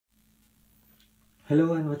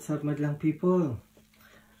Hello and what's up, madlang people?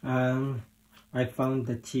 I found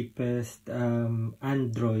the cheapest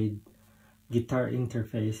Android guitar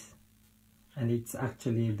interface, and it's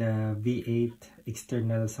actually the V8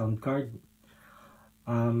 external sound card.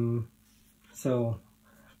 So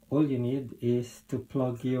all you need is to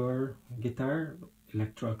plug your guitar,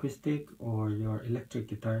 electroacoustic or your electric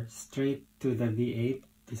guitar, straight to the V8,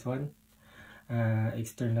 this one,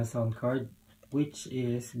 external sound card, which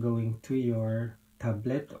is going to your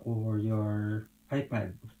tablet or your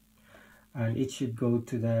iPad, and it should go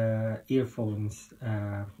to the earphones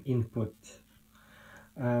input.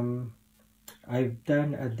 I've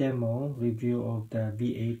done a demo review of the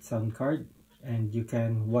V8 sound card, and you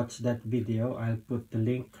can watch that video. I'll put the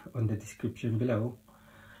link on the description below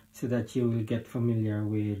so that you will get familiar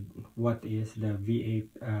with what is the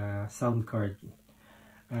V8 sound card,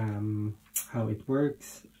 how it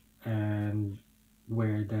works, and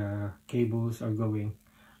where the cables are going.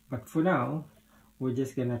 But for now, we're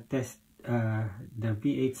just gonna test the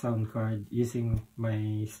V8 sound card using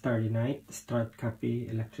my Starry Night Strat copy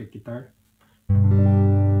electric guitar.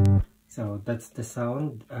 So that's the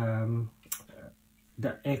sound.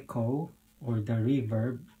 The echo or the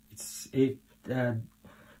reverb, it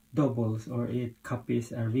doubles or it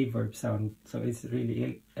copies a reverb sound, so it's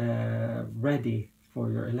really ready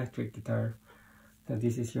for your electric guitar. So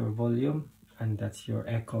this is your volume, and that's your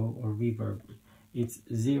echo or reverb. It's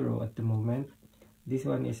 0 at the moment. This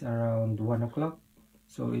one is around 1 o'clock,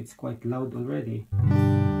 so it's quite loud already.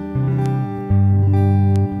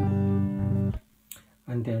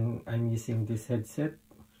 And then I'm using this headset,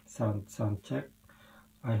 sound check.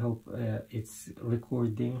 I hope it's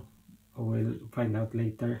recording. We'll find out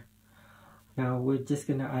later. Now we're just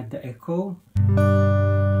gonna add the echo.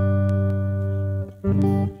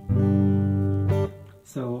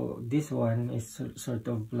 So this one is sort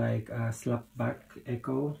of like a slapback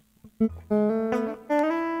echo.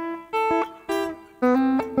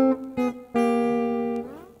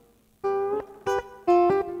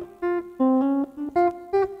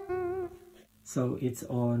 So it's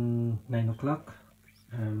on 9 o'clock.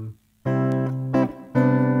 And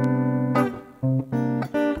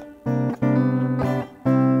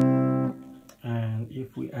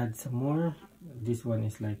if we add some more, this one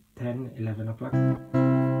is like 10, 11 o'clock.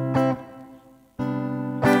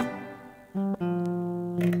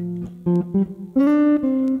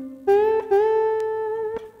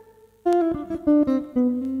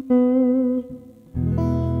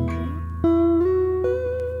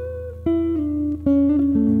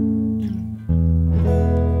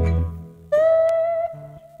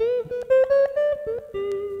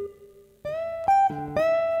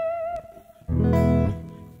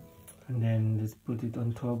 And then let's put it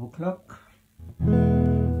on 12 o'clock.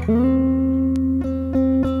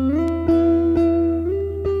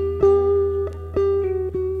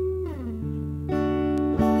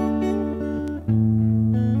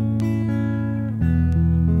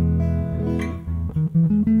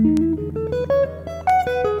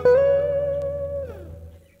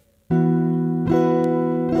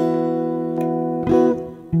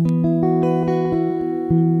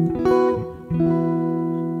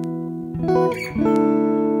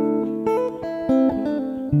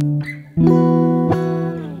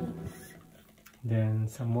 Then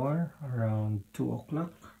some more around 2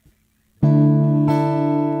 o'clock.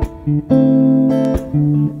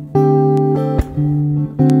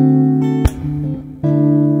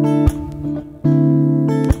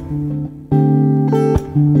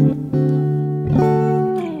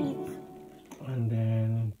 And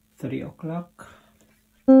then 3 o'clock.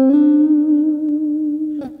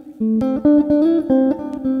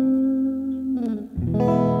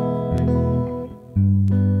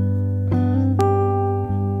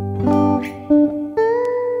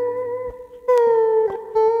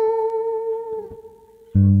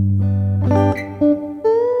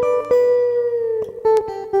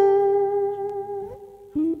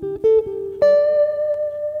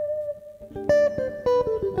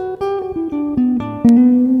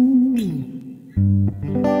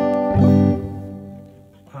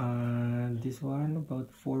 This one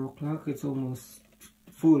about 4 o'clock, it's almost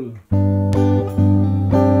full.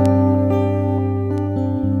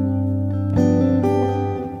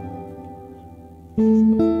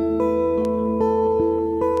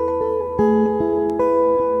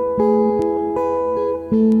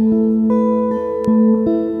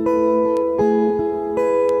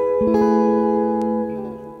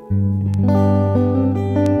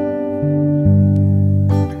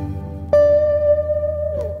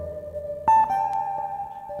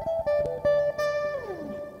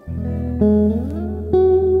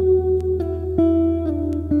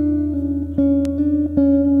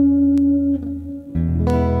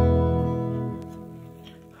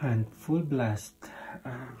 last.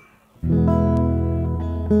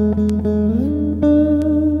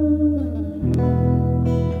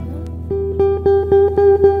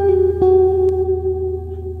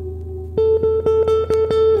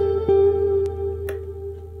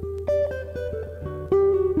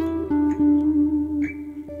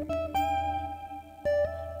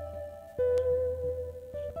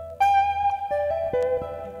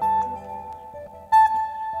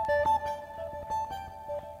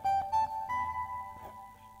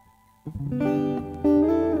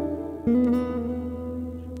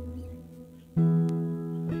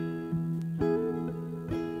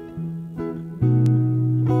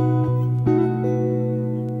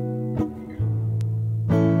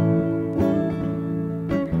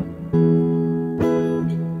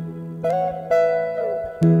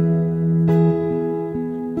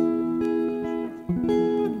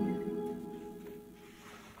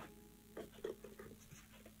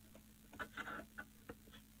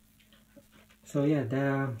 So yeah,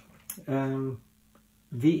 the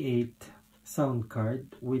V8 sound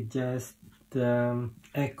card with just the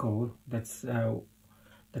echo that's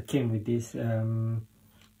that came with this that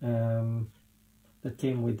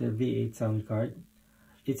came with the V8 sound card.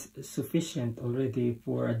 It's sufficient already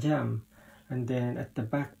for a jam. And then at the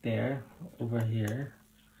back there, over here,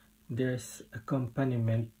 there's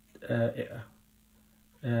accompaniment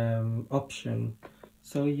option,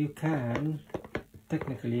 so you can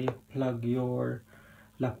technically plug your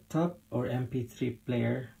laptop or MP3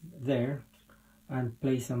 player there and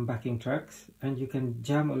play some backing tracks, and you can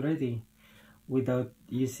jam already without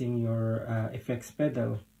using your effects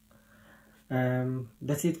pedal.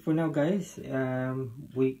 That's it for now, guys.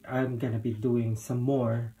 I'm gonna be doing some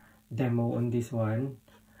more demo on this one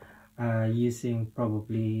using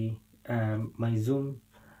probably my Zoom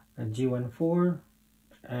G14,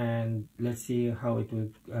 and let's see how it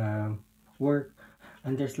would work.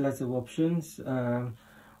 And there's lots of options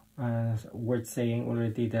worth saying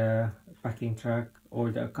already, the backing track or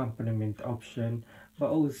the accompaniment option, but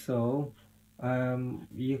also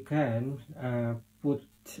you can put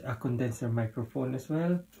a condenser microphone as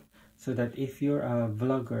well, so that if you're a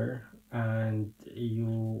vlogger and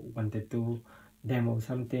you wanted to demo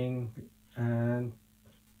something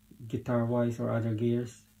guitar wise or other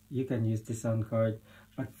gears, you can use the sound card.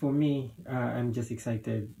 But for me, I'm just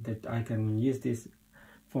excited that I can use this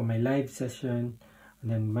for my live session, and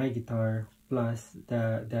then my guitar plus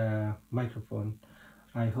the microphone.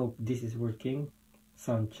 I hope this is working.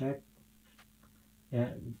 Sound check.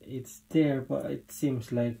 Yeah, it's there, but it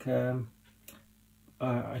seems like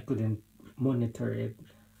I couldn't monitor it.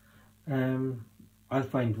 I'll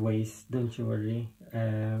find ways, don't you worry.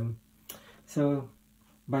 So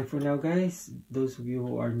bye for now, guys. Those of you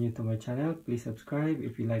who are new to my channel, please subscribe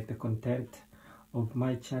if you like the content of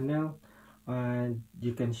my channel, and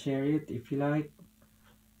you can share it if you like,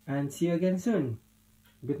 and see you again soon.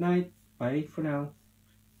 Good night. Bye for now.